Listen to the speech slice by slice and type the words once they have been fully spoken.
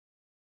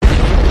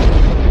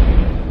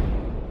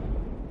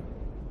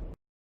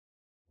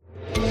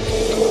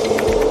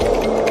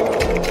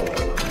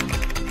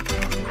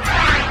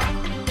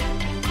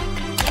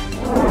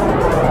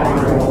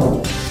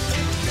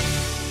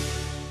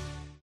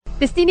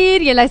Dis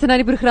 10:00, jy luister na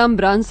die program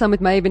Brand saam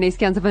met my,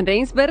 Beneske Jansen van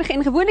Rensburg,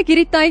 en gewoonlik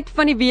hierdie tyd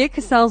van die week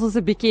gesels ons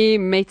 'n bietjie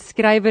met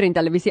skrywer en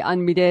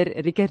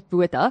televisieaanbieder Rickert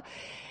Botha.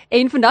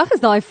 En vandag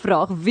is daai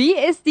vraag, wie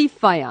is die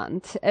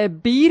vyand? 'n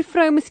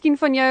Buurvrou miskien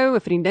van jou, 'n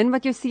vriendin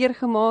wat jou seer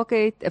gemaak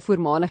het, 'n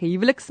voormalige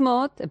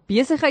huweliksmaat, 'n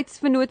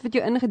besigheidsvernoot wat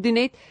jou ingedoen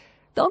het.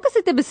 Dalk is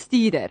dit 'n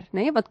bestuurder,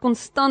 né, wat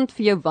konstant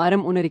vir jou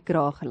warm onder die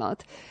kraag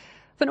gelaat.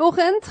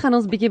 Vanoggend gaan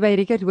ons bietjie by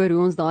Rickert hoor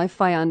hoe ons daai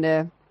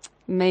vyande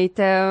met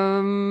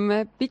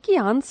bietjie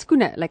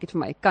handskoene, lyk dit vir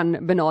my, kan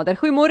benader.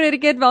 Goeiemôre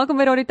Rickert, welkom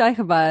by Radio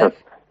Tygerberg.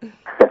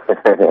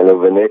 Hallo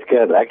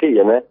Beneske, lekker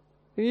jene.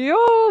 Ja,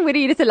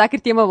 hoorie, dit is 'n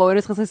lekker tema waaroor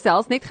ons gaan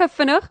gesels. Net gou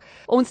vinnig,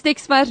 ons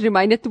teksvers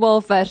Romeine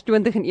 12 vers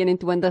 20 en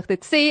 21.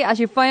 Dit sê as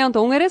jou vyand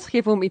honger is,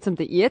 gee vir hom iets om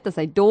te eet. As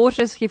hy dors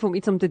is, gee vir hom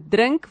iets om te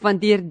drink,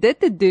 want deur dit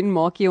te doen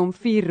maak jy hom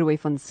vuurrooi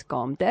van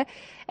skaamte.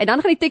 En dan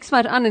gaan die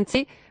teksvers aan en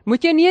sê,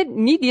 moet jou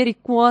nie deur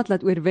die kwaad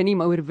laat oorwin nie,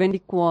 maar oorwin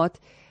die kwaad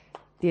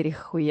deur die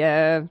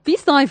goeie. Wie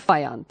is daai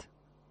vyand?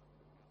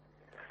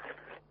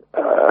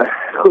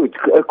 Goed,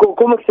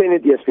 kom ek sê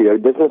net eers vir jou,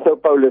 dit is nou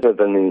Paulus wat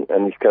in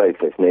die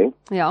skryf is, né?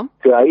 Ja.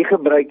 So hy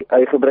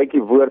gebruik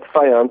die woord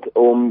vyand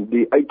om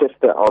die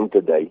uiterste aan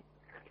te dui.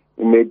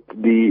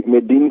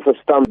 Met dien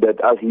verstand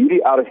dat as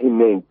hierdie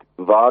argument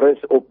waar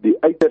is op die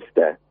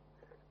uiterste,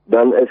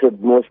 dan is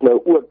dit mos nou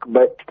ook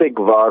by stek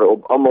waar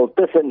op almal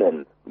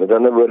tussenin. Met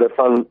ander woorde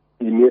van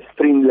die mees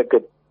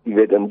vriendelike, jy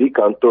weet, aan die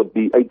kant tot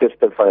die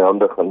uiterste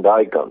vyandig aan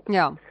daai kant.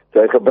 Ja. So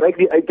hy gebruik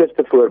die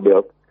uiterste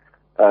voorbeeld,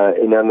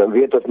 en dan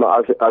weet ons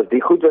maar as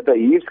die goed wat hy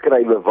hier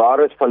skrywe waar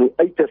is van die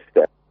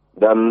uiterste,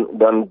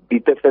 dan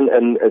die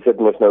tussenin is dit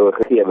mos nou 'n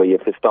gegewe, jy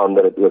verstaan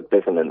dat dit ook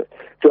tussenin is.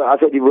 So as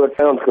hy die woord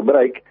vyand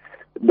gebruik,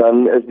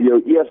 dan is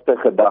jou eerste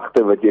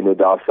gedagte wat jy nou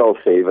daar sal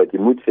sê, wat jy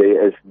moet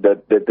sê, is dat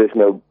dit is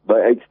nou by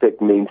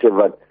uitstek mense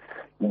wat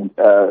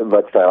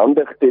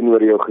vyandig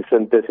teenoor jou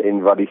gesind is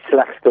en wat die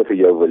slegste vir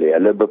jou wil hê.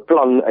 Hulle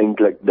beplan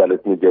eintlik dat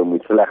dit met jou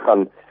moet sleg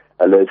gaan.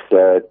 Hulle is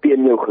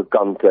teen jou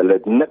gekant, hulle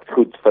het niks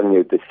goeds van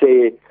jou te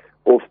sê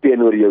of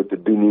teenoor jou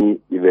te doen nie.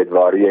 Jy weet,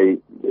 waar jy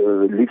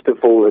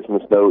liefdevol is,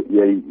 mos nou,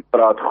 jy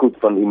praat goed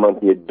van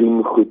iemand, jy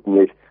doen goed,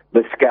 jy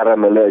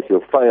beskerm hulle, is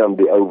jou vyand,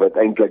 die ou wat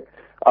eintlik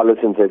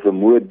alles in sy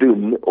vermoë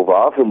doen, of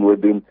haar vermoë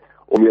doen,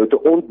 om jou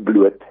te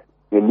ontbloot,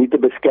 en nie te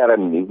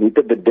beskerm nie, nie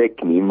te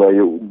bedek nie, maar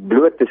jou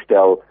bloot te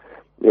stel,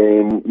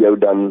 en jou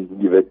dan,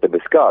 jy weet, te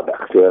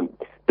beskadig. So,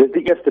 dit is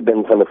die eerste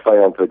ding van 'n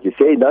vyand wat jy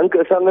sê. Dan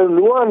is daar nou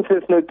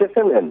nuances nou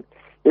tussenin.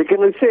 Jy kan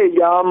nou sê,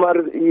 ja, maar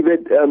jy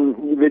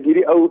weet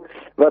hierdie ou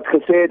wat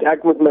gesê het,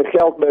 ek moet my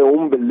geld by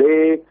hom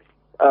belê,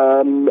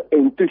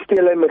 en toe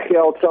steel hy my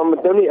geld saam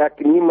met, nou nie ek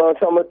nie, maar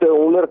saam met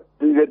 100,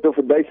 jy weet, of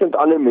 1000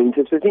 ander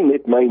mense, so is nie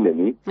net myne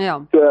nie. Ja.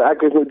 So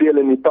ek is nou deel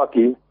in die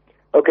pakkie.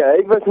 Okay,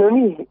 hy was nou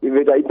nie, jy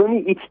weet, hy het nou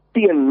nie iets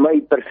teen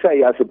my per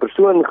se as 'n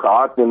persoon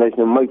gehad, en hy's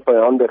nou my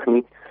vyandig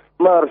nie,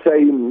 maar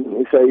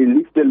sy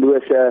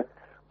liefdelose,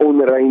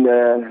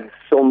 onreine,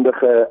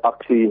 sondige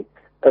aksie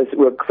is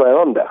ook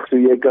vyandig, so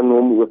jy kan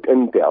hom ook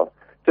intel.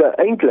 So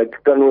eintlik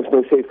kan ons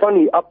nou sê van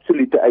die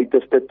absolute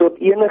uiterste tot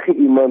enige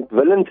iemand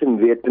willens en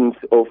wetens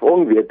of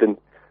onwetend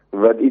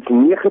wat iets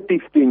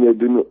negatief teen jou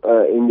doen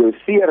en jou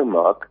seer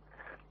maak,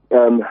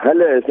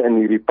 hulle is in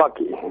hierdie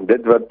pakkie.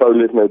 Dit wat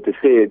Paulus nou te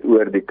sê het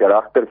oor die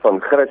karakter van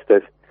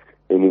Christus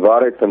en die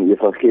waarheid van die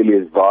evangelie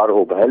is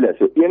waarop hulle.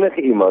 So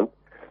enige iemand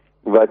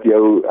wat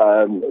jou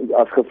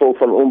as gevolg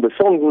van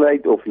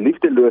onbesondenheid of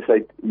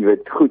liefdeloosheid, jy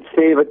weet, goed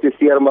sê wat jou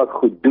seer maak,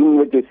 goed doen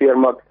wat jou seer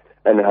maak,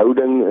 in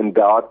houding, in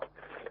daad,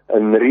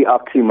 in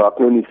reaksie maak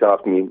nou nie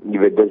saak nie, jy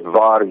weet, dis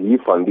waar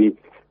hiervan,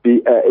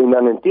 en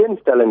dan in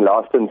teenstelling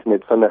laastens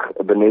net vinnig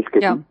Beneske,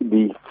 ja.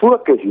 die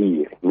fokus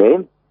hier,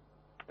 né,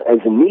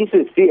 is nie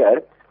so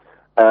seer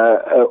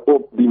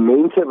op die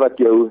mense wat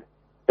jou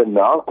te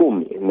nakom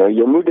nie. Nou,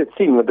 jy moet dit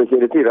sien, want as jy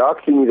dit nie raak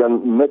sien nie,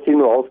 dan mis jy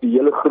nou half die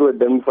hele groot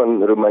ding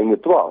van Romeine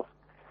 12.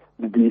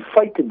 Die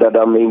feit dat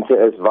daar mense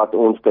is wat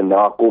ons te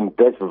nakom,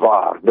 dis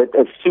waar. Dit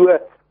is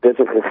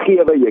 'n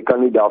gegewe, jy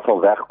kan nie daarvan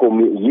wegkom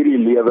nie. Hierdie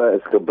lewe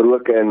is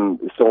gebroken en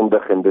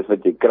sondig en dis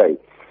wat jy kry.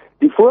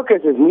 Die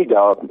fokus is nie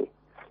daarop nie.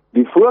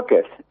 Die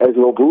fokus is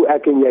op hoe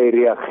ek en jy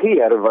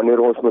reageer wanneer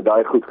ons met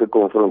daai goed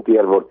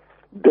gekonfronteer word.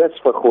 Dis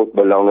vir God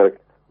belangrik.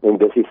 En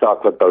dis die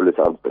saak wat Paulus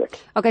aanspreek.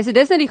 Okay, so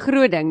dis nou die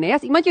groot ding, né?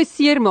 As iemand jou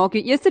seer maak,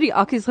 jou eerste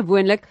reaksie is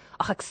gewoonlik,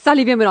 ek sal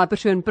nie weer met daai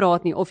persoon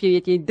praat nie, of jy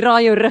weet, jy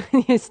draai jou rug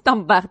en jy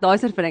stamp weg, daai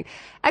soort van ding.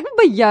 Ek wil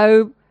by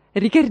jou,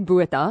 Rickert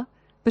Botha,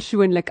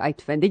 persoonlik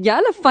uitvind. Het jy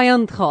al 'n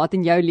vyand gehad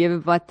in jou lewe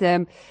wat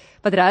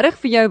regtig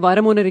vir jou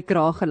warm onder die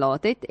kraag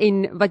gelaat het,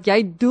 en wat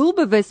jy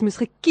doelbewus moes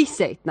gekies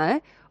het, né?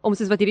 Om,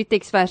 soos wat hierdie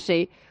teksvers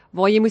sê,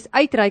 waar jy moes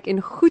uitreik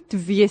en goed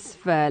wees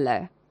vir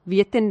hulle,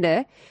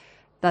 wetende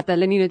dat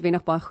hulle nie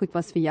noodwendig baie goed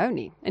was vir jou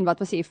nie. En wat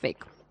was die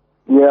effek?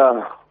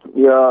 Ja.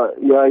 Nou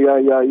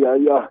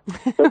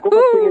kom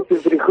ek sê, dit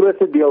is die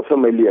grootste deel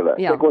van my lewe.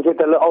 Ja. Kyk, ons het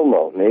hulle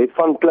almal, né?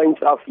 Van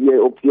kleins af,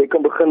 jy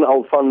kan begin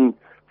al van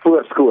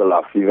voorskool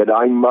af, jy weet,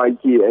 daai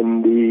maatjie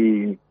in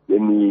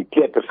die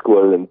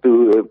kleuterskool en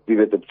toe, jy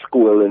weet, op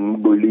skool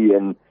en boelie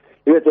en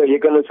jy weet, jy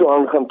kan dit so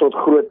aangaan tot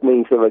groot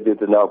mense wat jy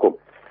te nakom.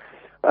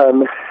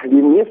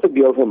 Die meeste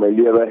deel van my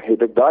lewe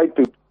het ek daai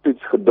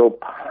toets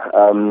gedop,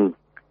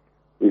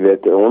 jy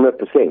weet,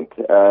 100%.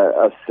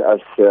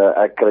 As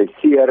ek kry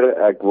seer,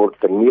 ek word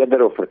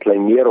verneder of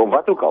verkleineer, of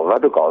wat ook al,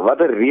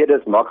 watter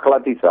redes maak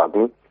glad nie saak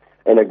nie,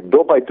 en ek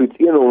dop hy toets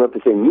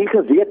 100%, nie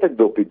geweet ek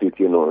dop die toets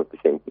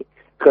 100% nie.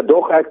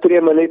 Gedog ek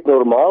tree my net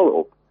normaal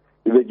op.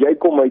 Jy weet, jy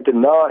kom uit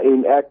na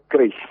en ek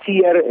kry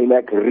seer en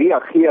ek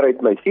reageer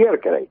uit my seer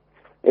kry.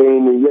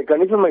 En jy kan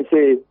nie vir my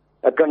sê,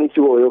 ek kan nie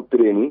so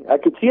optree nie.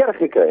 Ek het seer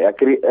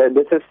gekry.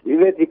 Dit is, jy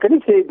weet, jy kan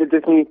nie sê dit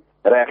is nie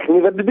reg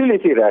nie. Wat bedoel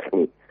is nie reg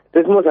nie?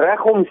 Dit is mos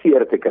reg om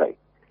seer te kry.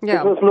 Dit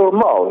is mos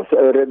normaal,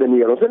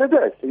 redeneer ons. En dit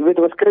is, jy weet,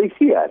 ons kry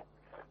seer.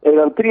 En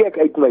dan tree ek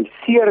uit my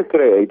seer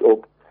kry uit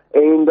op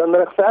en dan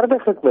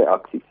regverdig ek my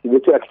aksies. Jy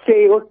weet, so ek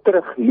sê ook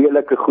terug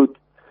lelike goed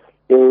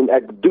en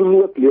ek doen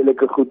ook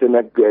lelike goed en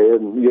ek, jy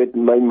weet,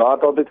 my ma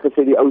het altyd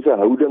gesê die ou se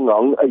houding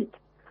hang uit.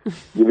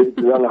 Jy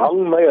weet, dan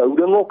hang my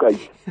houding ook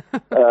uit.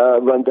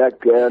 Want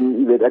ek,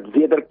 jy weet, ek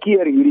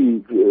wederkeer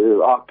hierdie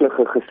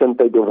aaklige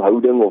gesindheid of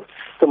houding of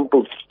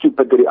simpel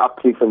stupid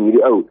reaksie van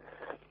hierdie ou.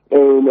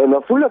 En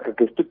dan voel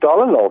ek is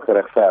totaal en al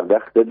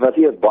geregverdig. Dit was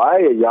eers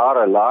baie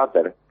jare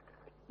later.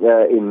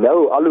 En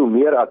nou al hoe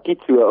meer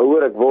akiet so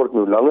ouer ek word,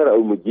 hoe langer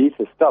ou met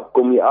Jesus stap,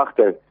 kom jy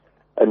agter,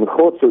 in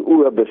God se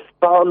oë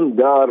bestaan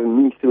daar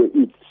nie so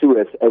iets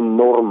soos 'n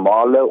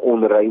normale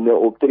onreine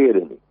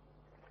optrede nie.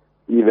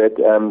 Jy weet,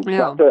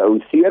 dat 'n ou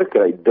seer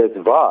kry, dis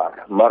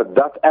waar, maar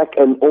dat ek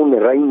in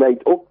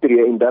onreinheid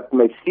optree en dat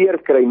my seer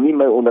kry nie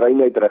my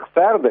onreinheid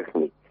regverdig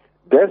nie,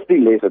 dis die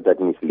les wat ek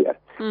moet leer.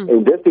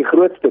 En dis die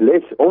grootste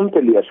les om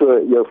te leer. So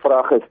jou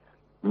vraag is,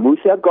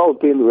 moes ek al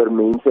teenoor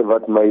mense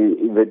wat my,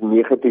 jy weet,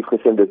 negatief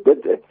gesind is,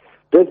 dit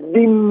is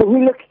die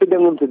moeilikste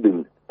ding om te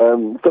doen,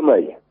 vir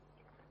my.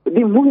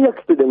 Die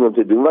moeilikste ding om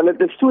te doen, want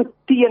dit is so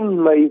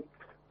teen my,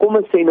 kom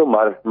ons sê nou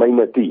maar, my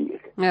natuur.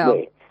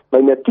 Nee, my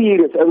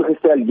natuur is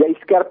ingestel, jy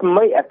skerp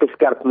my, ek is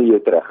skerp met jou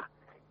terug.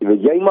 Jy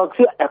weet, jy maak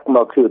so, ek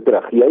maak so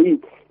terug. Jy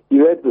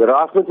weet,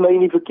 raas met my in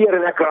die verkeer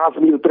en ek raas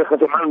met jou terug,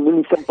 as 'n man moet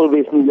nie simpel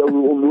wees nie, jou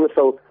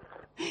onnoosel.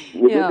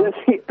 Dit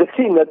is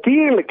die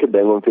natuurlike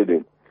ding om te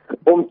doen.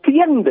 Om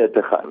teen dit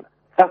te gaan.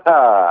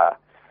 Haha.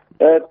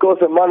 Het kos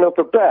 'n man op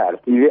 'n perd.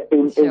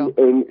 En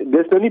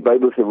dis nou nie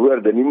Bybelse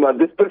woorde nie, maar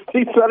dis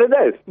presies wat dit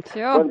is.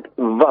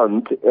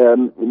 Want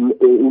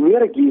hoe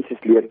meer ek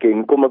Jesus leer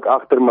ken, kom ek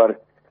agter, maar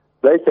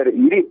luister,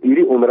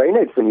 hierdie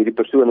onreinheid van hierdie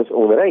persoon is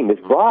onrein.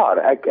 Dis waar.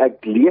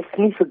 Ek lees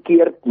nie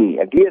verkeerd nie.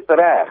 Ek lees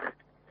reg.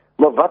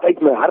 Maar wat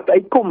uit my hart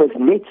uitkom is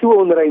net so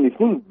onrein. Dis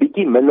nie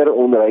bietjie minder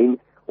onrein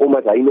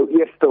omdat hy nou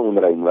eerste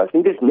onrein was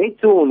nie. Dis net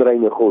so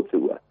onrein in God se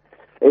oë.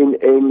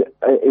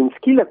 En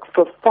skielik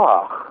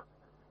vervaag.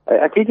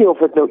 Ek weet nie of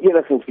dit nou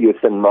enigstens vir jou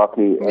sin maak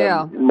nie,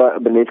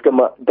 maar Beneska,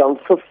 maar dan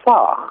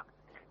vervaag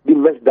die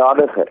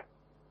misdadiger.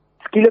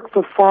 Skielik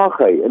vervaag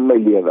hy in my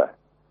lewe.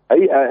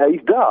 Hy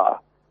is daar.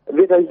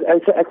 Weet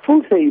ek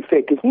voel sy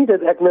effek. Is nie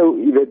dat ek nou,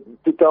 jy weet,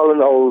 totaal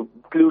en al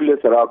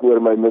clueless raak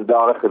oor my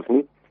misdadigers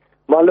nie,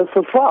 maar hulle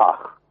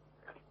vervaag.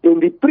 En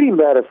die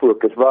primêre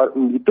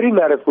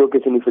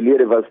fokus in die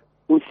verlede was,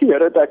 hoe seer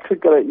het ek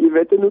gekry, jy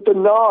weet, en hoe te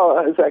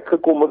na is ek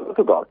gekom het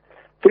ook.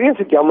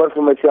 Vreeslik jammer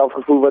vir myself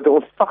gevoel wat 'n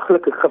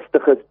onsaglike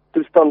giftige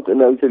toestand in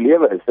nou se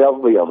lewe is,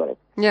 selfbejammering.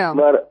 Ja.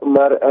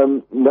 Maar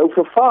nou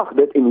vervaag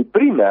dit en die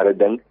primêre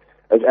ding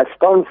is ek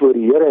staan voor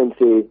die Here en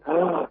sê,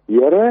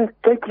 Here,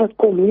 kyk wat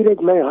kom hier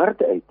uit my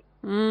hart uit.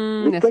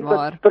 Dis kyk waar.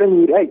 Wat spring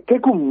hier uit.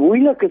 Kyk hoe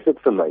moeilik is dit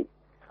vir my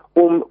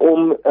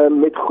om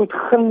met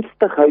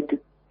goedgunstigheid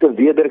te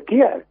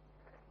wederkeer.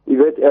 Jy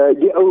weet,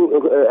 die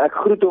ou, ek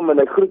groet hom en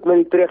hy groet my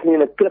nie terug nie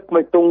en ek klik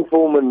my tong vir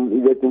hom en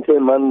jy weet, en sê,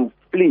 man,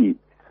 vlie.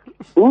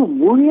 Hoe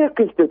moeilik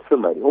is dit vir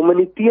my om in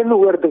die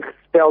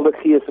teenoorgestelde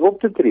gees op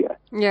te tree?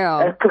 Ja.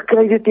 Ek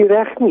kry dit nie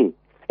reg nie.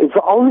 En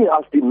veral nie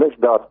as die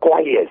misdaad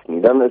kwaai is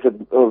nie. Dan is dit,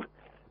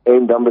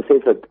 en dan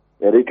besef ek,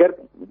 Richard,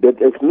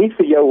 dit is nie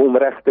vir jou om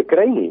reg te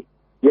kry nie.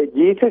 Jy het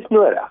Jesus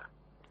nodig.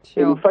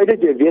 En die feit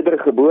dat jy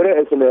wedergebore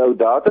is en 'n ou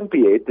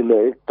datumpie het, en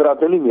ek praat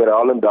nou nie meer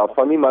herhalend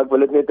daarvan nie, maar ek wil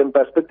dit net in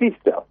perspektief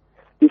stel.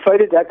 Die feit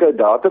dat ek 'n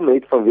datum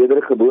het van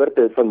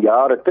wedergeboorte van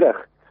jare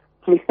terug,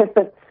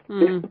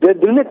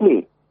 dit doen dit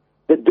nie.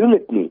 Dit doen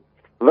dit nie.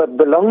 Wat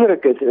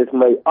belangrik is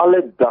my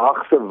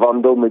alledaagse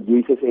wandel met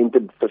Jesus en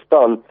te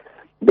verstaan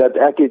dat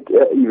ek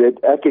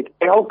het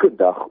elke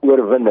dag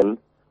oorwinning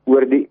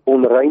oor die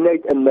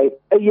onreinheid in my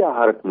eie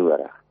hart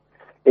nodig.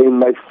 En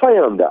my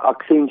vyande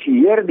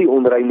aksentueer die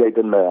onreinheid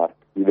in my hart,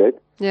 jy weet.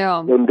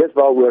 Ja. En dis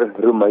waaroor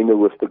Romeine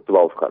hoofstuk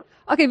 12 gaan.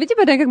 Okay, weet jy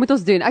wat dink ek moet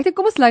ons doen? Ek dink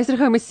kom ons luister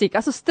gou musiek.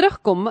 As ons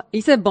terugkom,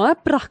 hier's 'n baie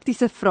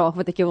praktiese vraag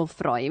wat ek jou wil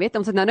vra. Jy weet,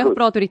 ons het nou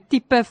gepraat oor die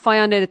tipe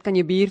vyande. Dit kan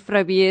jou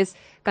buurvrou wees,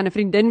 kan 'n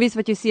vriendin wees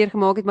wat jou seer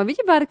gemaak het, maar weet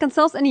jy wat, dit kan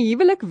selfs in 'n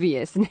huwelik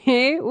wees, nê?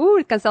 Nee?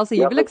 Dit kan selfs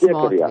 'n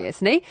huweliksmaat wees,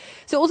 nê? Nee?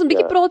 So ons 'n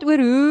bietjie praat oor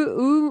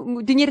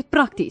hoe doen jy dit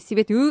prakties? Jy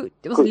weet,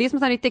 ons lees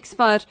mos aan die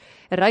teksvers,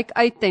 reik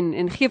uit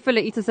en gee vir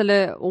hulle iets as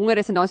hulle honger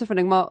is en daai soort van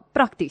ding, maar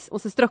prakties.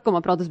 Ons is terugkom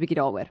en praat ons 'n bietjie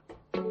daaroor.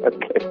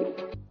 Okay.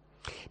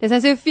 Dis nou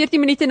so 14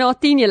 minute na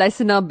 10, jy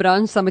luister na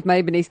Brunch saam met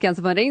my Beneske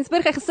Jansen van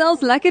Rensburg. Ek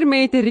gesels lekker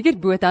met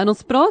Rickert Botha en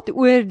ons praat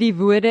oor die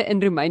woorde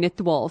in Romeine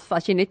 12.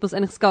 As jy net ons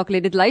ingeskakel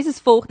het, dit lees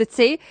as volg, dit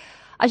sê: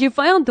 as jou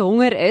vyand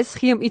honger is,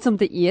 gee hom iets om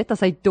te eet,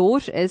 as hy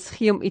dors is,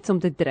 gee hom iets om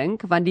te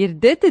drink, want deur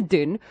dit te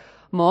doen,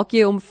 maak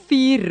jy hom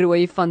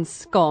vuurrooi van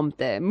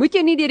skaamte. Moet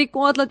jy nie deur die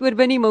kwaad laat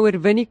oorwin nie, maar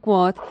oorwin die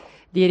kwaad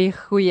deur die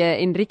goeie.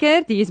 En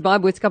Rickert, hier is baie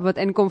boodskappe wat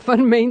inkom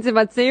van mense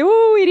wat sê,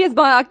 hierdie is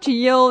baie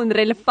aktueel en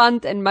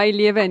relevant in my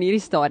lewe in hierdie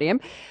stadium.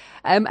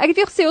 Ek het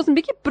vir gesê, ons 'n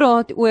bietjie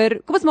praat oor,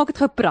 kom ons maak dit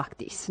gou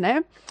prakties,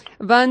 né?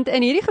 Want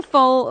in hierdie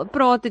geval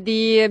praat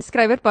die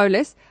skrywer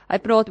Paulus, hy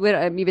praat oor,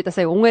 jy weet, as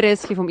hy honger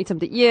is, gee hom iets om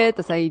te eet,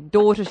 as hy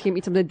dors is, gee hom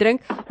iets om te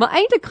drink, maar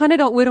eintlik gaan dit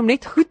daaroor om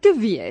net goed te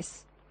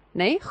wees,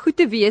 né? Goed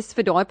te wees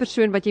vir daai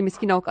persoon wat jy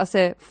miskien dalk as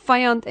 'n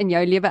vyand in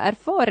jou lewe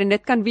ervaar, en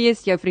dit kan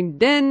wees jou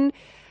vriendin,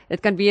 dit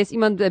kan wees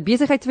iemand, 'n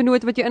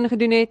besigheidsvernoot wat jy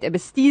ingedoen het, 'n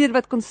bestuurder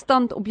wat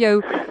konstant op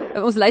jou,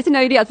 ons luister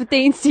nou hierdie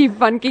advertensie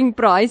van King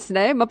Price,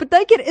 né? Maar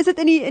partykeer is dit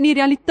in die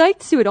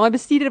realiteit so, daai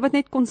bestuurder wat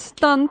net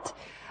konstant,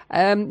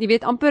 jy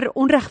weet, amper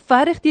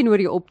onregverdig teenoor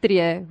jou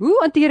optree. Hoe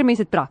hanteer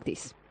mense dit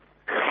prakties?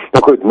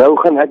 Nou goed, nou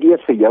gaan ek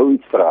eers vir jou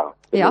iets vra.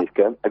 Ja.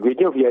 Ek weet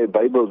nie of jy 'n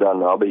Bybel daar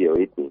naby jou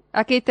het nie.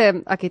 Ek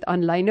het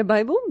aanlyne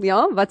Bybel.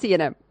 Ja, wat sê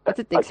ene? Wat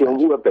se teks? As jy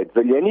hom oop het,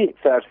 wil jy nie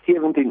vers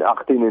 17,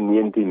 18 en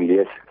 19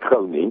 lees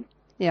gou nie?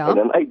 Ja. En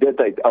dan uit dit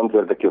uit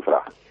antwoord ek jou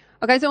vraag.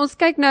 Okay, so ons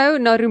kyk nou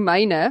na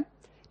Romeine,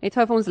 net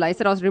vir ons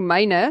luisteraars,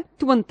 Romeine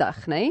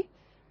 20, né?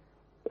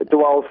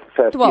 12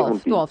 vers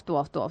 17.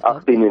 12.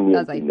 18 en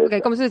 19. Okay,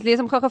 kom ons lees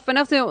hom gou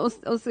vinnig. So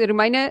ons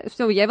Romeine,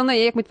 so jy wil nou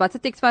ek met watse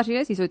teksvers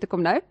lees? Hierso te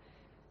kom nou.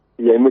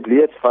 Jy moet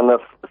lees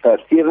vanaf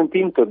vers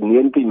 17 tot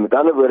 19. Met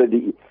ander woorde,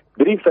 die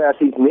 3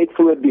 versies net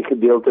voor die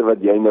gedeelte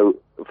wat jy nou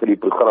vir die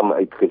program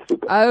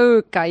uitgesoek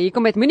het. Okay, hier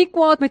kom dit. Moenie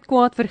kwaad met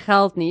kwaad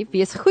vergeld nie.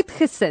 Wees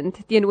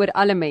goedgesind teenoor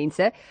alle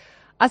mense.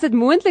 As dit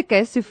moontlik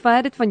is,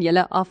 sover dit van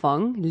julle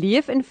afhang,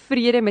 leef in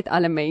vrede met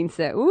alle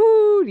mense.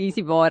 Hier is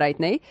die waarheid,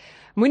 né?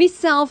 Moenie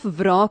self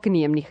wraak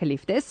neem nie,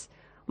 geliefdes,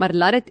 maar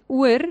laat dit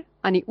oor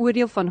aan die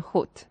oordeel van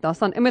God. Daar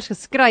staan immers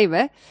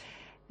geskrywe: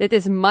 dit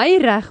is my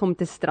reg om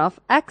te straf,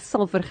 ek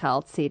sal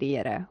vergeld, sê die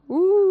Here.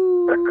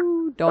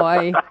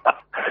 Daai.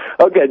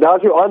 Okay,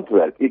 daar's jou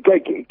antwoord.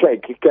 Kyk,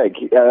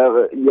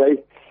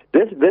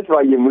 dis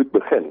waar jy moet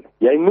begin.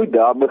 Jy moet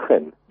daar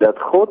begin, dat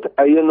God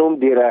eien hom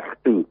die reg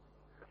toe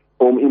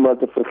om iemand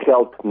te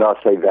vergeld na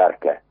sy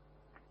werke.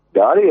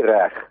 Daardie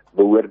reg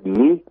behoort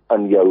nie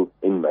aan jou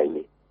en my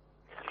nie.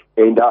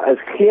 En daar is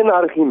geen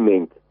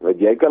argument wat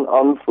jy kan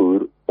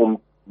aanvoer om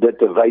dit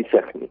te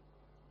wysig nie.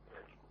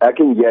 Ek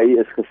en jy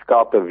is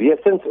geskape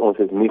wesens, ons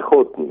is nie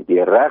God nie.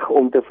 Die reg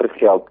om te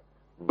vergeld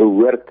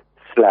behoort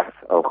slegs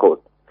aan God.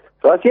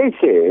 So as jy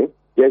sê,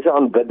 jy is 'n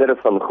aanbidder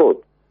van God,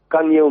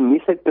 kan jy hom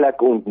nie sy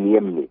plek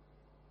ontneem nie.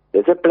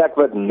 Dis 'n plek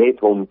wat net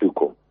hom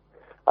toekom.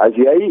 As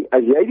jy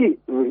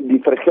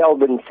die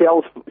vergelding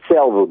self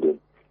wil doen,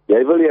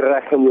 jy wil die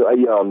reg in jou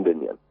eie hande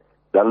neem,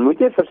 dan moet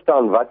jy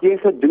verstaan wat jy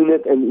gedoen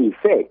het in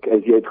effek,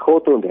 is jy het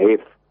God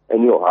onthef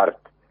in jou hart.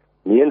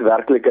 Nie in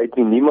werklikheid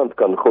nie, niemand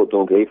kan God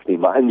onthef nie,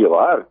 maar in jou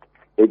hart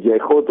het jy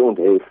God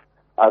onthef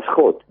as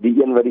God,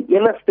 die een wat die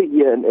enigste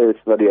een is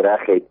wat die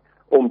reg het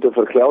om te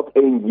vergeld,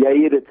 en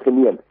jy het dit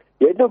geneem.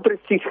 Jy het nou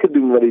presies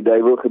gedoen wat die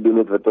duiwel gedoen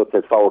het wat tot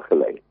sy val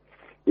gelei.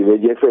 Jy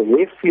weet, jy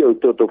verhef jou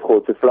tot op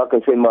God se vlak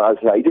en sê, maar as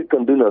hy dit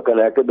kan doen, dan kan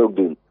ek dit ook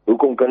doen.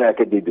 Hoekom kan ek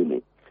dit nie doen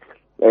nie?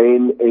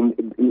 En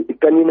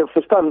kan jy nou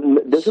verstaan,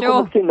 dis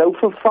hoekom ek sê, nou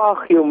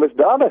vervaag jou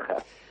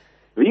misdadiger.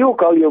 Wie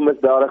ook al jou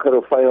misdadiger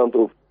of vyand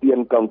of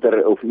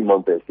teenkanter of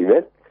iemand is, jy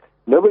weet?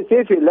 Nou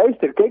besef jy,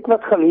 luister, kyk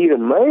wat gaan hier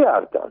in my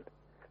hart aan.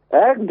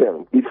 Ek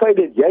dink, die feit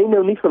dat jy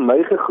nou nie vir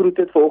my gegroet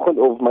het vanoggend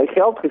of my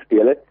geld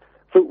gesteel het,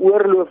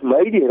 veroorloof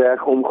my die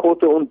reg om God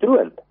te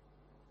ontroon.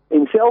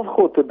 En self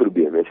God te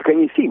probeer wees. Kan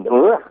jy sien?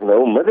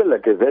 Nou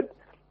onmiddellik is dit,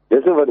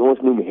 dis wat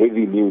ons noem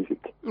heavy music.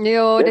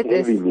 Ja, dit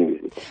is. Heavy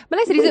music. Maar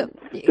luister,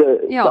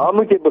 ja. Daar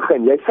moet jy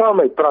begin. Jy vra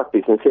my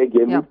prakties en sê ek,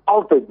 jy moet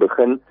altyd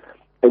begin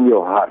in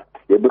jou hart.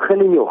 Jy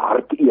begin in jou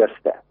hart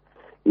eerste.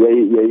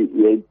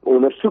 Jy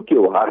ondersoek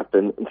jou hart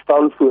en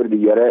staan voor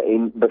die Here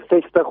en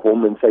bevestig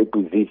hom in sy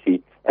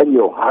posisie in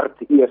jou hart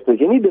eers. As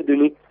jy nie dit doen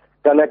nie,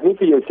 kan ek nie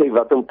vir jou sê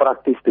wat om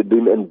prakties te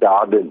doen in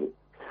dade nie.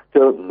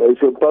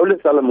 So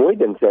Paulus sal 'n mooi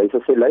ding sê, hy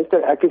sê,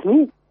 luister, ek is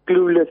nie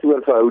clueless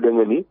oor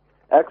verhoudinge nie.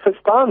 Ek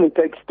verstaan it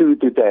takes two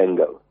to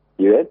tango.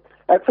 Jy weet?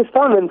 Ek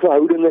verstaan in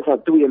verhoudinge is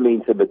daar 2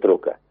 mense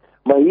betrokke.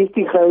 Maar hier is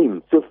die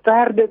geheim. So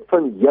ver dit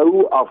van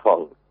jou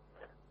afhang,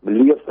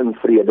 leef in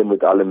vrede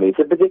met alle mense.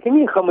 Dit beteken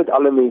nie, gaan met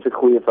alle mense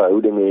goeie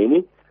verhoudinge hê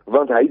nie,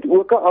 want hy het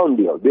ook 'n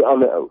aandeel, die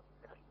ander ou.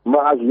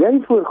 Maar as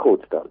jy voor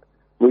God staan,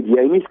 moet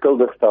jy nie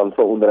skuldig staan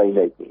vir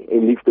onreinheid nie,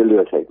 en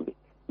liefdeloosheid nie.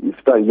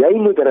 Jy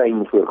moet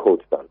rein voor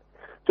God staan.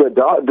 So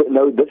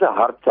nou, dis 'n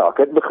hartsaak,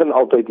 dit begin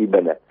altyd hier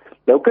binne.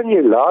 Nou kan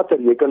jy later,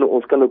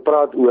 ons kan ook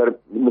praat oor,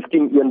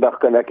 miskien eendag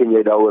kan ek en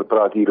jy daaroor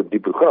praat hier op die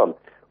program,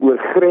 oor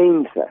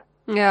grense.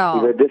 Ja.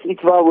 Jy weet, dis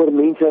iets waaroor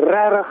mense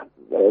regtig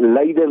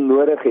lyding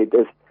nodig het,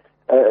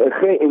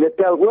 En dit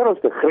tel oral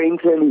te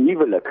grense in die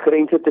huwelik,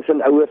 grense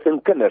tussen ouers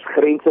en kinders,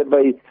 grense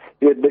by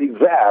die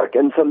werk,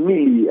 en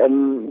familie,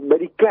 en by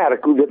die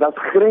kerk, hoe dit as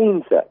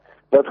grense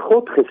wat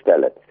God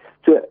gestel het.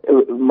 So,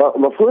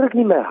 maar voor ek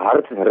nie my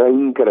hart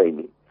rein kry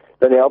nie,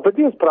 dan help dit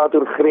nie ons praat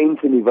oor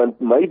grense nie, want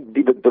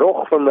die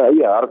bedrog van my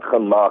eie hart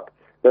gaan maak,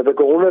 dat ek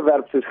 'n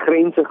onderwerp soos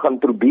grense gaan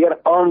probeer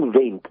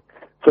aanwend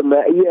vir my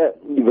eie,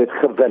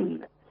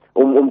 gewin,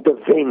 om te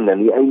wen.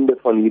 Aan die einde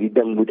van hierdie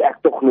ding moet ek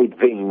tog net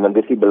wen, want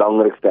dit is die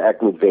belangrikste,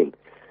 ek moet wen.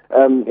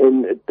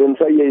 En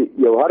tensy jy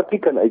jou hart nie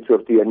kan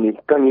uitsorteer nie,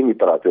 kan jy nie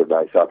praat oor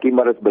daai saakie,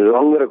 maar dit is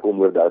belangrik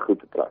om oor daai goed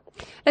te praat.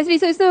 Luister,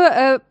 so is nou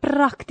 'n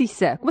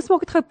praktiese. Kom ons maak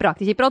dit gou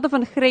prakties. Jy praat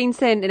van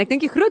grense en ek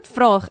dink die groot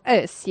vraag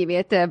is, jy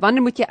weet,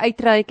 wanneer moet jy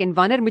uitreik en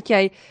wanneer moet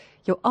jy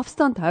jou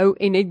afstand hou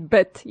en net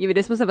bid? Jy weet,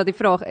 dis mos wat die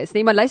vraag is,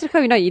 nee, maar luister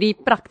gou na hierdie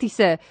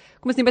praktiese,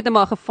 kom ons neem net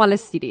maar 'n gevalle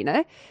studie,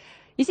 né?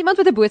 Hier's iemand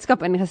wat 'n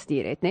boodskap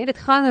ingestuur het, né? Dit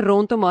gaan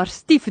rondom haar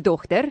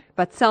stiefdogter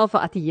wat self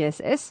 'n ateïs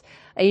is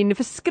en 'n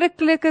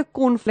verskriklike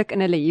konflik in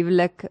hulle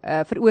huwelik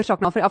veroorsaak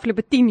na vir die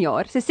afgelope 10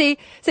 jaar. Sy sê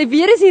sy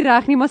weer is nie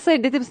reg nie, maar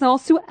dit is nou al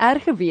so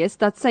erg gewees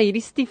dat sy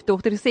hierdie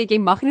stiefdogter gesê het jy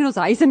mag nie in ons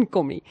huis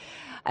inkom nie.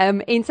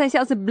 En sy sê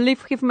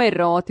asseblief gee vir my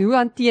raad, hoe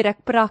hanteer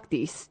ek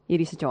prakties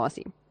hierdie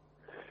situasie?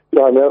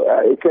 Ja, nou,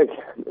 kyk,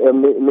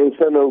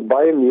 mense nou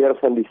baie meer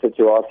van die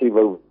situasie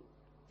wou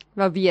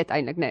weet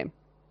eintlik, né?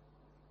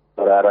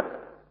 Regtig.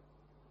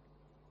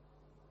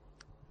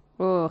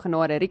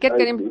 Genade. Rickert,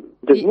 kan jy...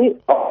 Dis nie...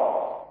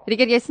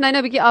 Rickert, jy sny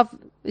nou 'n bietjie af.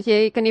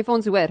 Kan jy vir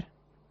ons hoor?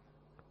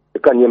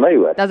 Kan jy my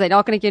hoor?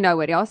 Daar kan ek jou nou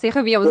hoor, ja. Sê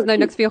gou weer, ons het nou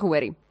niks vir jou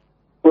gehoor nie.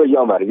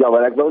 Jammer.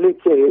 Ek wou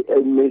net sê,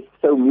 mens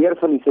sou meer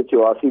van die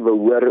situasie wou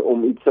hoor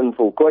om iets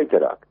sinvol kwyt te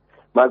raak.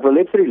 Maar ek wil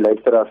net vir die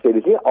luisteraar sê,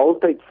 dit is nie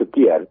altyd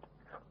verkeerd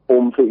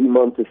om vir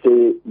iemand te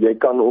sê, jy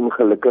kan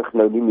ongelukkig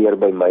nou nie meer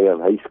by my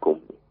aan huis kom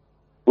nie.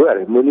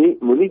 Hoor,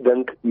 moenie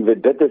dink, jy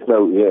weet, dit is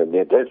nou,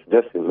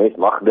 dis, mens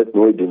mag dit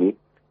nooit doen nie.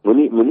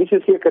 Moenie so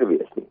seker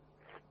wees nie.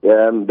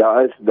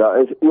 Daar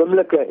is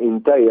oomblikke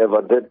en tye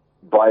wat dit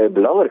baie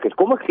belangrik is.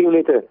 Kom ek gee jou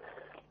net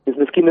is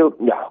miskien nou,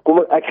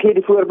 ek gee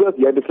die voorbeeld,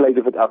 jy besluit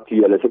of dit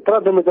aktueel is. Ek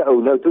praat nou met 'n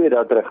ou, nou 2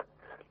 dae terug.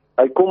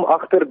 Hy kom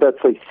agter dat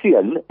sy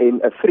seun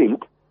en 'n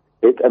vriend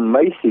het 'n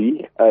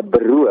meisie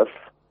beroof,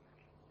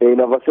 en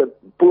daar was 'n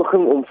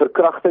poging om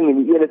verkrachting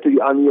en die ene toe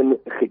die ander een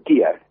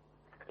gekeer.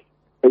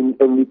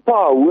 En die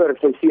pa hoor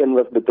sy seun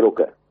was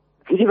betrokke.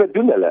 Weet jy wat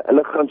doen hulle?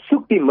 Hulle gaan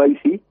soek die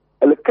meisie,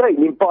 hulle kry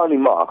nie pa nie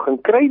ma,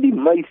 gaan kry die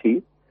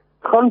meisie,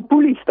 gaan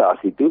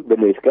polisiestasie toe,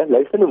 Beneska,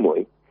 luister nou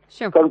mooi,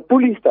 gaan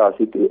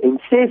polisiestasie toe en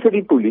sê vir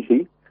die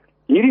polisie,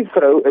 hierdie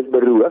vrou is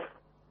beroof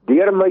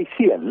deur my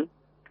seun,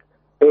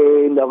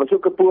 en daar was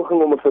ook 'n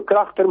poging om 'n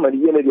verkragter, maar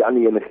die ene die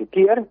ander ene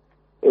gekeer,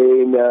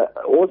 en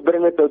ons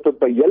bring dit nou tot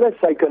by julle,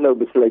 sy kan nou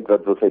besluit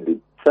wat wil sy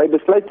doen. Sy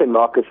besluit, sy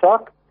maak 'n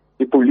saak,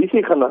 die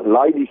polisie gaan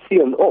laai die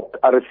seun op,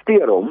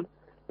 arresteer hom,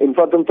 en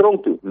vat hom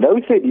tronk toe. Nou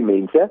sê die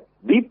mense,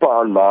 die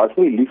pa en ma is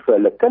nie lief vir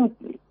hulle kind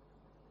nie.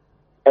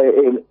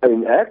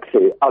 En ek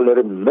sê,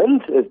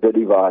 allermins is dit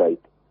die waarheid.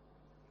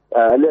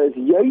 Hulle is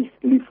juis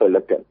lief vir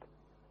hulle kind.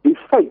 Die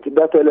feit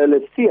dat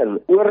hulle seun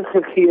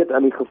oorgegee het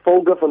aan die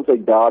gevolge van sy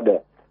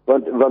dade,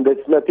 want dit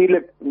is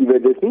natuurlik, jy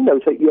weet, dit is nie nou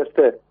sy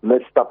eerste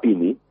misstapie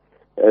nie.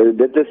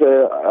 Dit is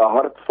 'n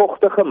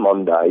hartvogtige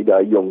man,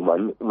 daai jong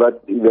man, wat,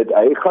 jy weet,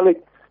 hy gaan net,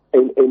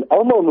 en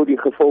almal moet die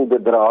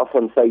gevolge dra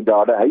van sy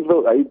dade.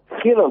 Hy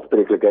geen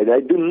aanspreeklikheid,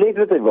 hy doen net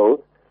wat hy wil,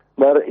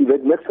 maar jy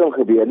weet, niks kan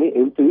gebeur nie,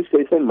 en toe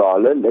sê sy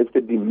male,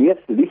 dit die mees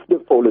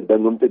liefdevolle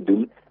ding om te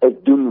doen, is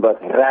doen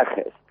wat reg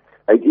is.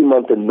 Hy het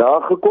iemand te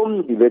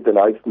nagekom, jy weet, en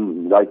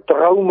hy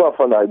trauma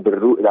van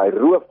hy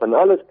roof van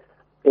alles,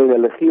 en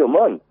hulle gee hom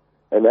aan.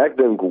 En ek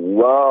dink,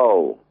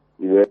 wow,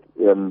 jy weet,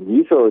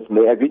 hierso is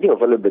ek weet nie of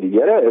hulle by die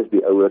Here is,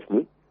 die ouers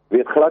nie,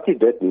 weet glad nie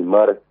dit nie,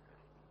 maar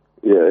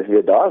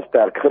ja, daar is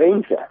sterk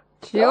grense.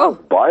 Ja.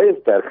 Baie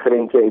sterk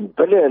grense, en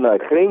binne in daai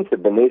grense,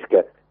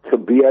 Beneska,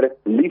 gebeur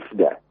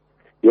liefde.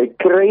 Jy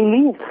kry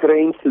nie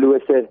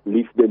grenslose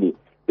liefde nie.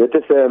 Dit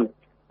is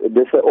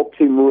 'n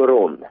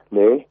oxymoron,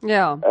 né?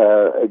 Ja.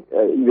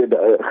 Jy weet,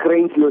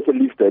 grenslose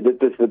liefde,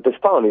 dit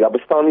bestaan nie, daar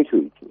bestaan nie so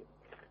iets nie.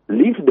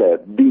 Liefde,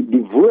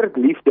 die woord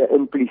liefde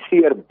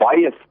impliseer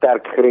baie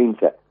sterk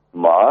grense,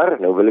 maar,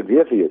 nou wil ek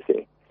weer vir jou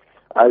sê,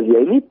 as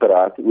jy nie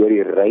praat oor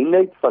die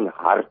reinheid van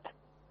hart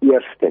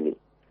eerste nie,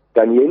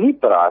 kan jy nie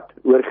praat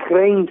oor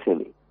grense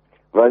nie,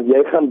 want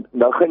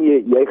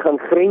jy gaan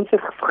grense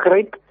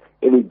gryp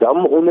en die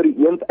dam onder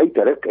die eend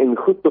uitruk en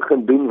goed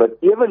begin doen wat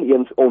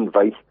eweneens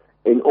onwys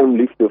en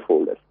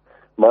onliefdevol is.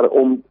 Maar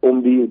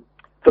om die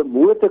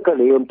vermoë te kan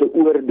hê om te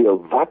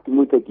oordeel, wat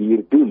moet ek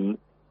hier doen,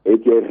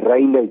 het jy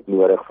reinheid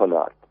nodig van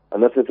hart.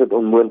 Anders is dit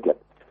onmoontlik.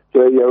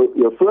 So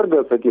jou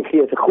voorbeeld wat jy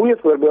gee is 'n goeie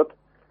voorbeeld.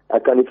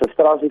 Ek kan die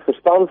frustrasie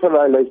verstaan van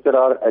my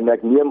luisteraar, en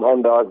ek neem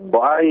aan daar's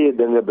baie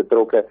dinge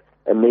betrokke,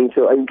 en mense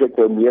sou eintlik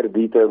nou meer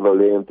detail wil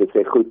hê om te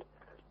sê, goed,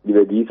 jy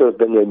weet, hierso is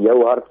dinge in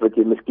jou hart wat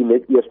jy miskien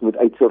net eers moet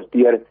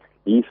uitsorteer,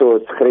 hierso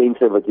is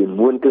grense wat jy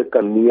moontlik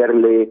kan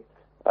neerlê,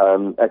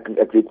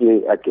 Ek weet nie,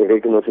 ek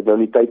reken ons het nou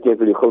nie tyd nie,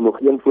 wil jy gou nog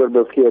een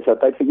voorbeeld gee? Is daar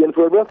tyd vir een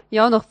voorbeeld?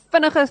 Ja, nog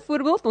vinnige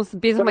voorbeeld. Ons is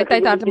besig met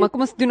tyd hard, maar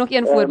kom ons doen nog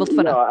een voorbeeld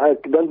vinnig. Ja,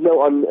 ek dink nou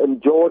aan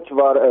George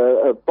waar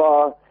 'n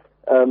pa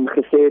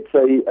gesê het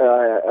hy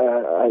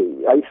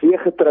is weer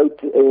getroud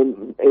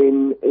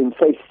en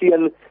sy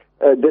seun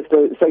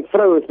sy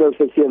vrou is nou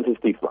sy seun se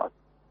stiefma.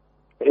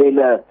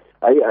 En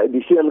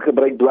die seun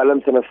gebruik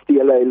dwelms en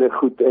steel hulle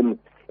goed en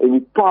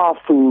die pa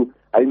voel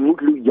hy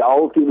moet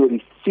lojaal teenoor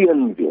die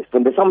seun wees,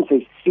 want dis hom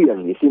sy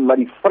seun, jy sien, maar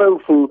die vrou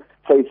voel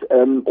sy's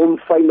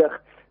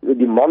onveilig,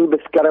 die man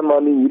beskerm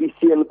haar nie, hierdie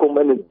seun kom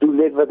in en doen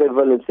net wat hy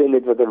wil en sê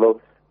net wat hy wil.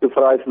 Toe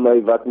vra hy vir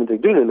my, wat moet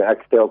ek doen? En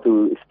ek stel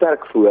toe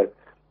sterk voor,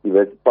 jy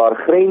weet, paar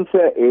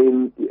grense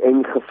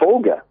en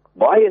gevolge,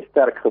 baie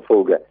sterk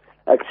gevolge.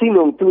 Ek sien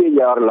hom 2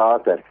 jaar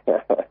later,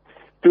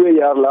 2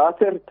 jaar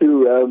later,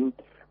 toe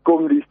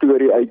kom die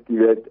storie uit, jy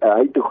weet,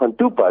 hy toe gaan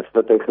toepas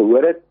wat hy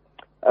gehoor het.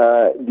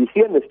 Die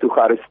seun is toe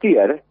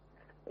gearresteer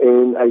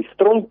en hy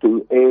stronk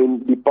toe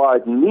en die pa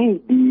het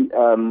nie die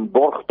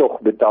borgtog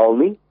betaal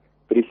nie.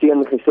 Vir die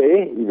seun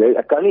gesê, jy weet,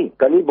 ek kan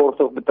nie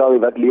borgtog betaal nie,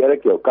 wat leer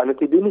ek jou, kan ek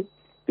nie doen nie.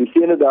 Die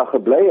seun het daar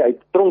gebly, hy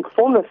het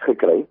tronkvonnis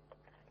gekry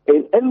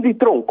en in die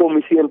tronk kom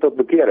die seun tot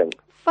bekering.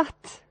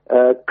 Wat?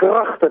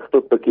 Kragtig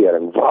tot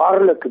bekering,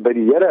 waarlik by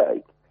die Here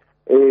uit.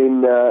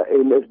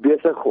 En is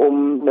besig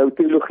om nou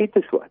teologie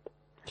te swat.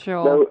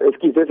 Sure. Nou,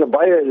 dit is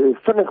baie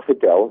vinnig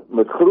vertel,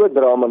 met groot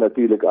drama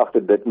natuurlik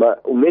agter dit, maar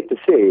om net te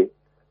sê,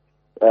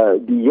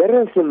 die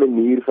Here se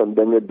manier van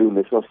dinge doen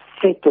is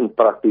ontsettend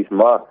prakties,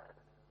 maar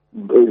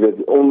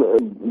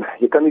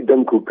jy kan nie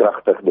dink hoe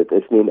kragtig dit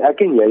is nie, en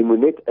ek en jy moet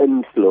net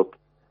inslop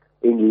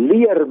en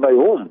leer by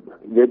hom,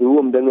 weet hoe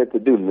om dinge te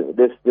doen.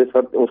 Dis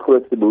wat ons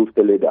grootste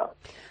behoefte lê daar.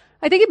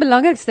 Ek dink die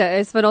belangrikste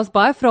is, want daar's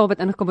baie vrae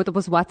wat ingekom het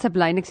op ons WhatsApp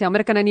lyn. Ek sê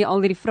jammer ek kan nou nie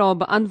al hierdie vrae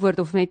beantwoord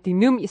of net die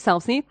noem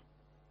selfs nie.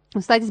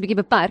 Ons tyd is bietjie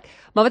beperk,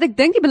 maar wat ek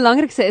dink die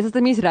belangrikste is dat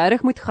 'n mens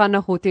regtig moet gaan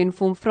na God en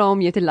vir hom vra om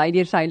jou te lei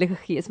deur sy Heilige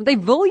Gees, want hy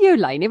wil jou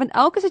lei, nie, want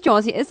elke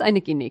situasie is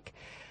eintlik uniek.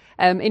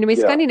 En 'n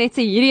mens kan nie net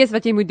sê hierdie is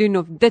wat jy moet doen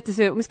of dit is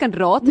 'n mens kan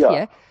raad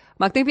gee,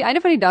 maar ek dink op die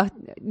einde van die dag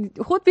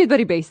God weet wat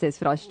die beste is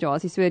vir daai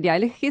situasie. So die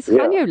Heilige Gees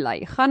gaan jou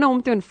lei. Gaan na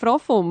hom toe en vra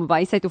vir hom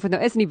wysheid, of dit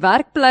nou is in die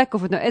werkplek,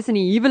 of dit nou is in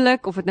die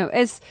huwelik, of dit nou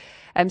is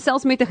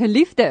selfs met 'n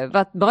geliefde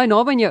wat baie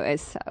naby aan jou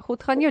is.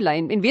 God gaan jou lei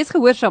en wees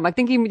gehoorsaam. Ek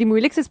dink die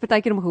moeilikste is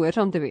baie keer om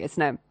gehoorsaam te wees,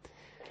 né?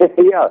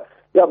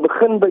 Ja,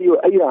 begin by jou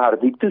eie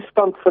hart, die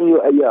toestand van jou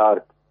eie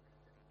hart.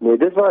 Nee,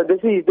 dis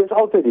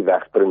altyd die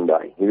wegspring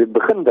daai. Jy weet,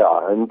 begin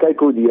daar en kyk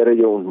hoe die Here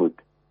jou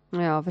ontmoet.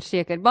 Ja,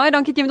 verseker. Baie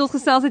dankie dat jy met ons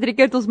gesels het,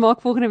 Rickert. Ons maak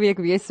volgende week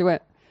weer so.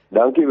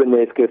 Dankie,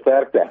 Weneske,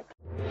 sterkte.